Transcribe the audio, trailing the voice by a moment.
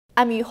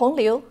I'm Yuhong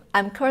Liu.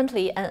 I'm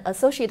currently an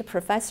associate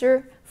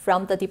professor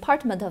from the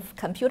Department of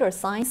Computer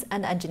Science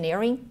and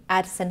Engineering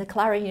at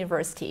Clara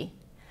University.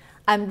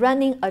 I'm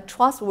running a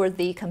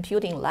Trustworthy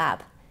computing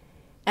lab.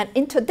 And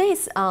in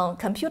today's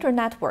computer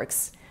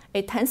networks,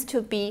 it tends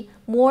to be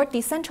more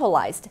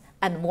decentralized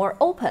and more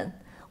open,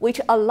 which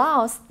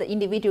allows the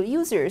individual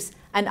users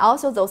and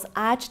also those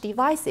edge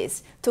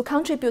devices to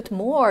contribute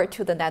more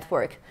to the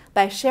network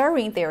by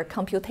sharing their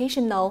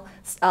computational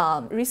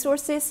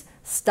resources,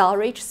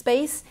 storage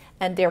space,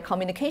 and their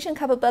communication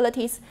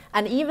capabilities,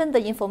 and even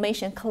the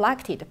information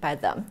collected by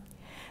them.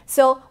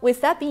 So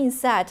with that being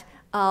said,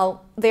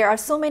 there are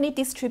so many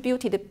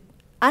distributed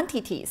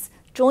entities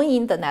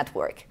joining the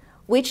network,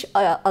 which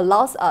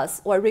allows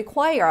us or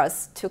requires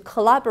us to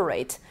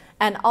collaborate,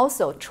 and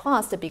also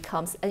trust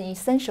becomes an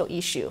essential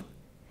issue.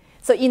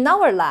 So in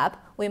our lab,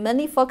 we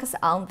mainly focus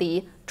on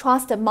the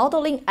trust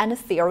modeling and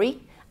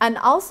theory, and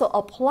also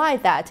apply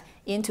that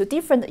into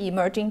different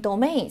emerging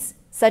domains,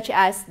 such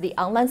as the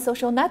online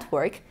social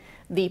network,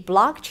 the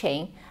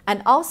blockchain,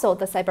 and also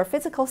the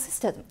cyber-physical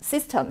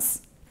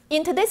systems.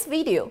 In today's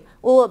video,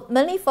 we will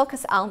mainly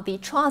focus on the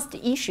trust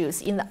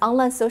issues in the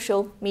online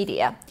social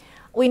media.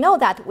 We know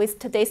that with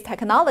today's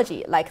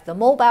technology, like the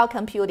mobile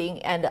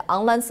computing and the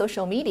online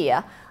social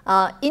media,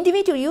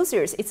 individual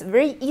users, it's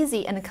very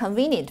easy and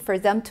convenient for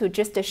them to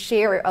just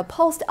share a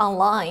post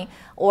online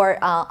or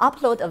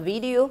upload a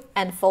video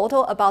and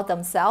photo about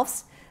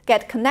themselves,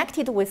 get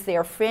connected with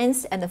their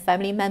friends and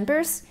family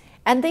members,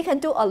 and they can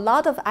do a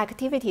lot of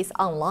activities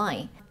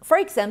online. For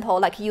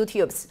example, like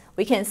YouTube's,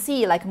 we can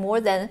see like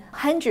more than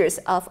hundreds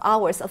of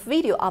hours of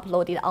video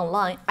uploaded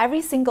online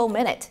every single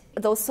minute.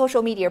 Those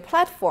social media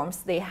platforms,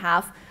 they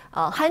have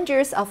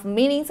hundreds of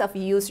millions of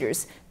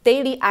users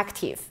daily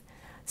active.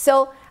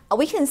 So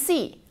we can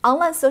see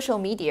online social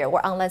media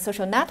or online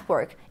social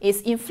network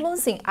is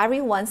influencing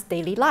everyone's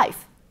daily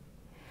life.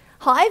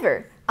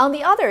 However, on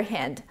the other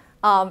hand,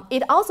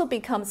 it also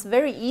becomes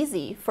very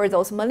easy for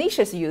those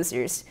malicious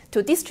users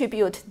to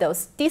distribute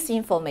those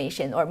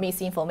disinformation or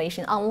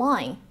misinformation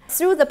online.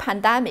 Through the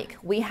pandemic,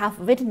 we have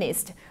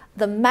witnessed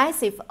the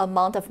massive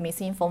amount of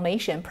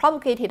misinformation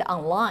propagated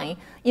online,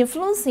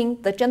 influencing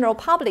the general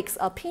public's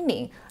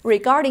opinion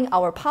regarding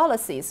our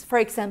policies, for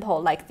example,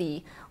 like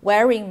the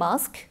wearing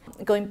mask,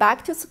 going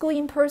back to school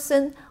in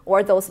person,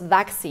 or those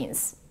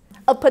vaccines.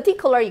 A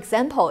particular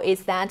example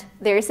is that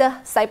there is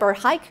a cyber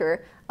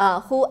hacker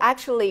who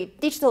actually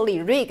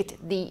digitally rigged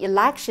the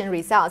election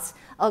results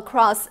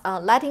across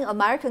Latin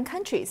American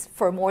countries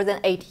for more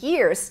than 8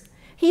 years.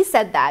 He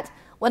said that,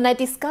 when I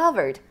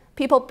discovered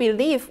people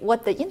believe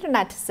what the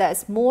internet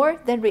says more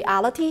than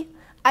reality,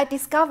 I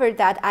discovered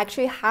that I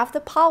actually have the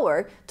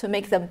power to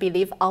make them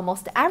believe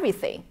almost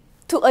everything.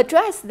 To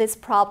address this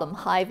problem,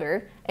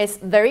 however, is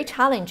very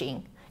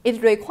challenging.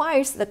 It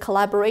requires the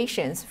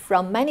collaborations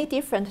from many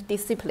different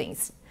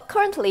disciplines.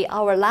 Currently,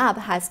 our lab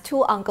has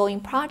 2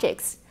 ongoing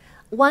projects.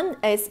 One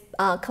is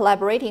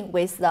collaborating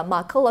with the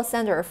Marcola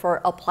Center for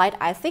Applied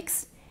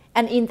Ethics,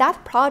 and in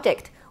that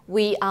project,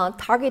 we are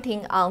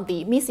targeting on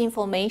the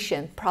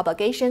misinformation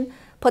propagation,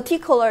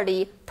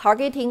 particularly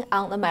targeting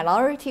on the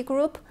minority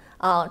group,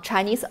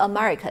 Chinese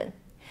American.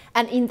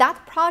 And in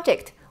that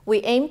project, we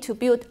aim to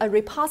build a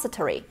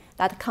repository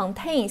that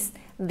contains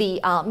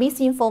the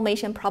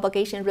misinformation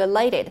propagation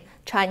related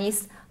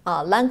Chinese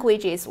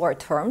languages or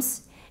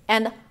terms.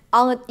 And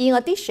in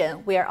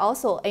addition, we are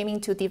also aiming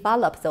to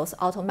develop those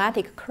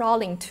automatic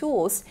crawling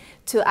tools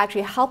to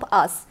actually help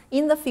us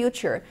in the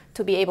future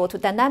to be able to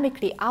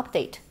dynamically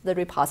update the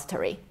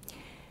repository.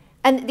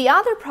 And the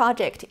other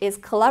project is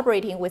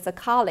collaborating with a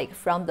colleague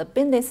from the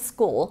business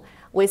school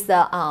with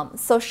a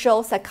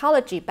social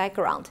psychology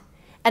background.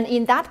 And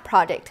in that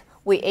project,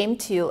 we aim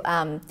to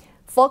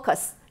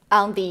focus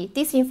on the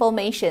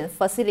disinformation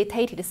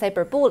facilitated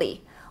cyberbullying,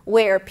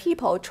 where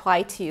people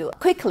try to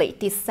quickly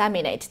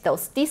disseminate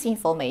those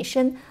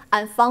disinformation,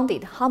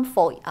 unfounded,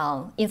 harmful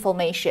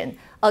information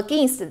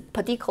against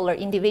particular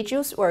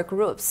individuals or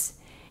groups.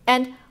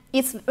 And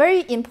it's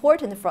very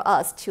important for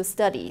us to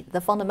study the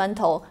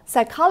fundamental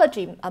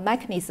psychology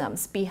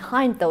mechanisms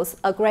behind those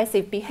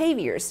aggressive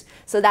behaviors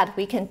so that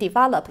we can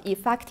develop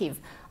effective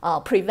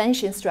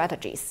prevention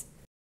strategies.